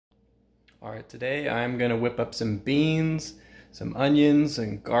Alright, today I'm gonna whip up some beans, some onions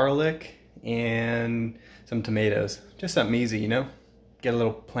and garlic, and some tomatoes. Just something easy, you know? Get a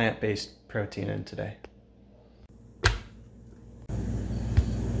little plant-based protein in today.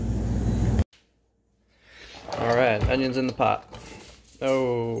 Alright, onions in the pot.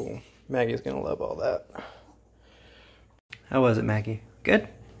 Oh, Maggie's gonna love all that. How was it, Maggie? Good?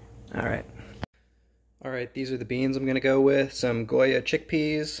 Alright. Alright, these are the beans I'm gonna go with. Some Goya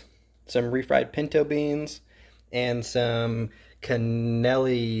chickpeas, some refried pinto beans, and some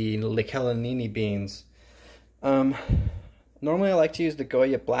cannellini beans. Normally I like to use the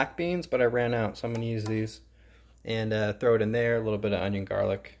Goya black beans, but I ran out, so I'm going to use these. And throw it in there, a little bit of onion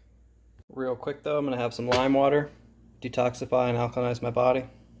garlic. Real quick though, I'm going to have some lime water, detoxify and alkalinize my body.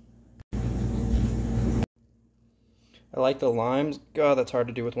 I like the limes. God, that's hard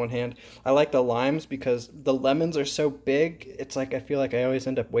to do with one hand. I like the limes because the lemons are so big, it's like I feel like I always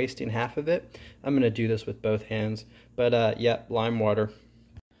end up wasting half of it. I'm going to do this with both hands. But yeah, lime water.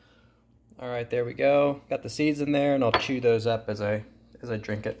 Alright, there we go. Got the seeds in there and I'll chew those up as I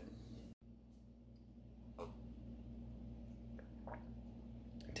drink it.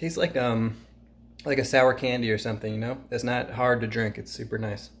 Tastes like a sour candy or something, you know? It's not hard to drink, it's super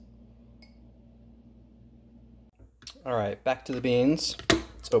nice. Alright, back to the beans.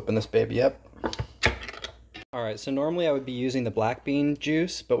 Let's open this baby up. Alright, so normally I would be using the black bean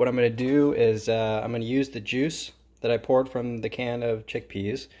juice, but what I'm going to do is I'm going to use the juice that I poured from the can of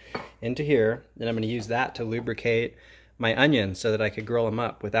chickpeas into here, and I'm going to use that to lubricate my onions so that I could grill them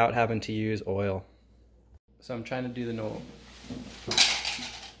up without having to use oil. So I'm trying to do the no...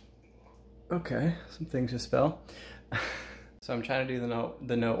 Okay, some things just fell. So I'm trying to do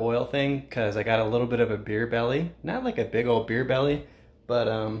the no oil thing because I got a little bit of a beer belly. Not like a big old beer belly, but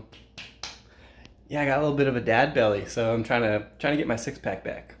yeah, I got a little bit of a dad belly, so I'm trying to get my six-pack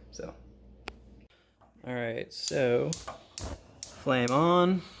back. So all right, so flame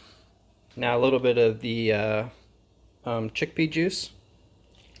on. Now a little bit of the chickpea juice.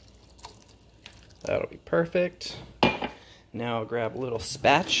 That'll be perfect. Now I'll grab a little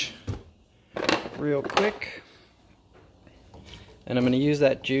spatch real quick. And I'm going to use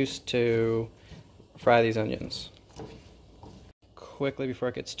that juice to fry these onions. Quickly before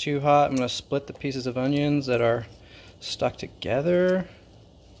it gets too hot, I'm going to split the pieces of onions that are stuck together.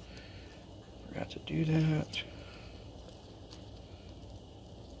 Forgot to do that.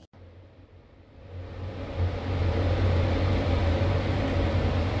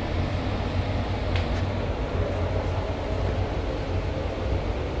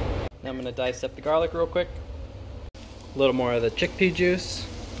 Now I'm going to dice up the garlic real quick. A little more of the chickpea juice.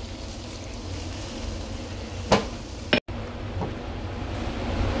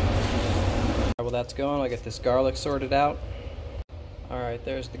 While that's going, I'll get this garlic sorted out. Alright,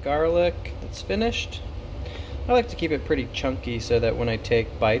 there's the garlic. It's finished. I like to keep it pretty chunky so that when I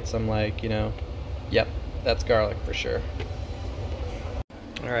take bites, I'm like, you know, yep, that's garlic for sure.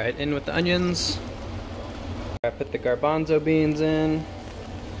 Alright, in with the onions. I put the garbanzo beans in.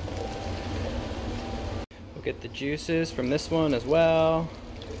 We'll get the juices from this one as well,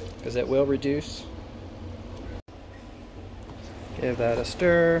 because it will reduce. Give that a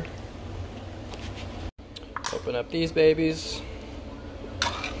stir. Open up these babies.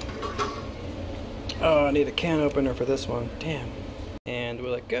 Oh, I need a can opener for this one. Damn. And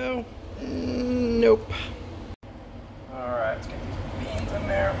will it go? Nope. Alright, let's get these beans in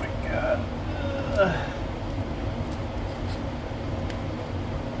there. Oh my god.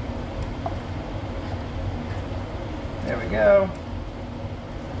 There we go.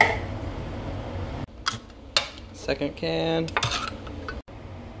 Second can.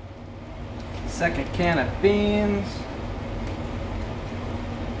 Second can of beans.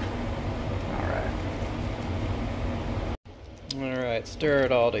 Alright, stir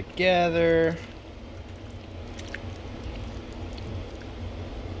it all together.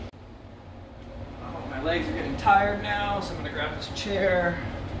 Oh, my legs are getting tired now, so I'm gonna grab this chair,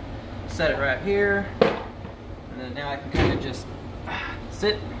 set it right here, and then now I can kind of just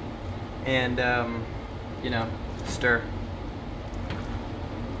sit and, you know, stir.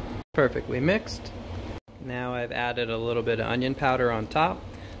 Perfectly mixed. Now I've added a little bit of onion powder on top.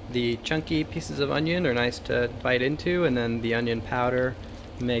 The chunky pieces of onion are nice to bite into, and then the onion powder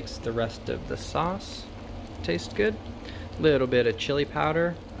makes the rest of the sauce taste good. A little bit of chili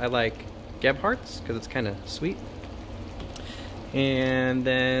powder. I like Gebhardt's because it's kind of sweet. And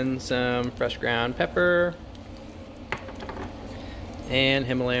then some fresh ground pepper and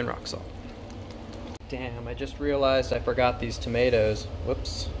Himalayan rock salt. Damn, I just realized I forgot these tomatoes.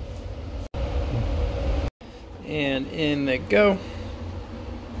 Whoops. And in they go.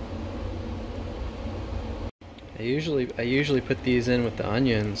 I usually put these in with the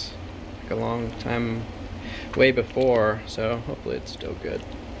onions like a long time way before, so hopefully it's still good.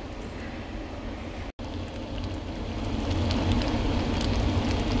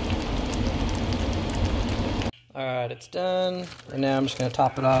 Alright, it's done, and now I'm just going to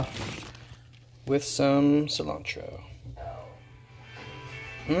top it off with some cilantro.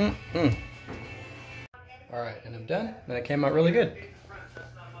 Alright, and I'm done, and it came out really good.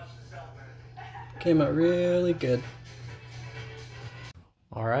 Came out really good.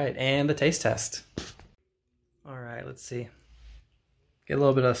 Alright, and the taste test. Alright, let's see. Get a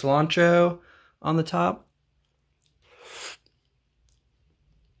little bit of cilantro on the top.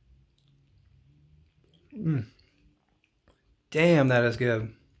 Damn, that is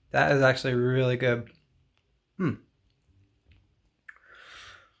good. That is actually really good. A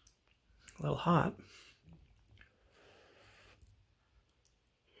little hot.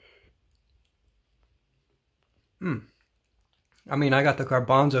 I mean, I got the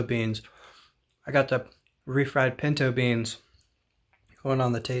garbanzo beans. I got the refried pinto beans going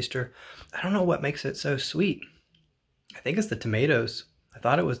on the taster. I don't know what makes it so sweet. I think it's the tomatoes. I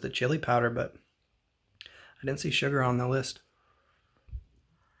thought it was the chili powder, but I didn't see sugar on the list.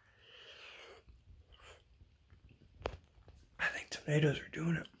 I think tomatoes are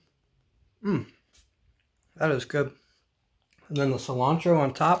doing it. That is good. And then the cilantro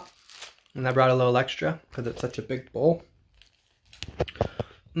on top. And I brought a little extra because it's such a big bowl.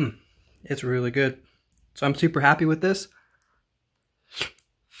 It's really good. So I'm super happy with this.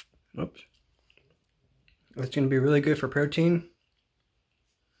 Oops. It's going to be really good for protein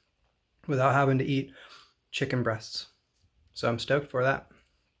without having to eat chicken breasts. So I'm stoked for that.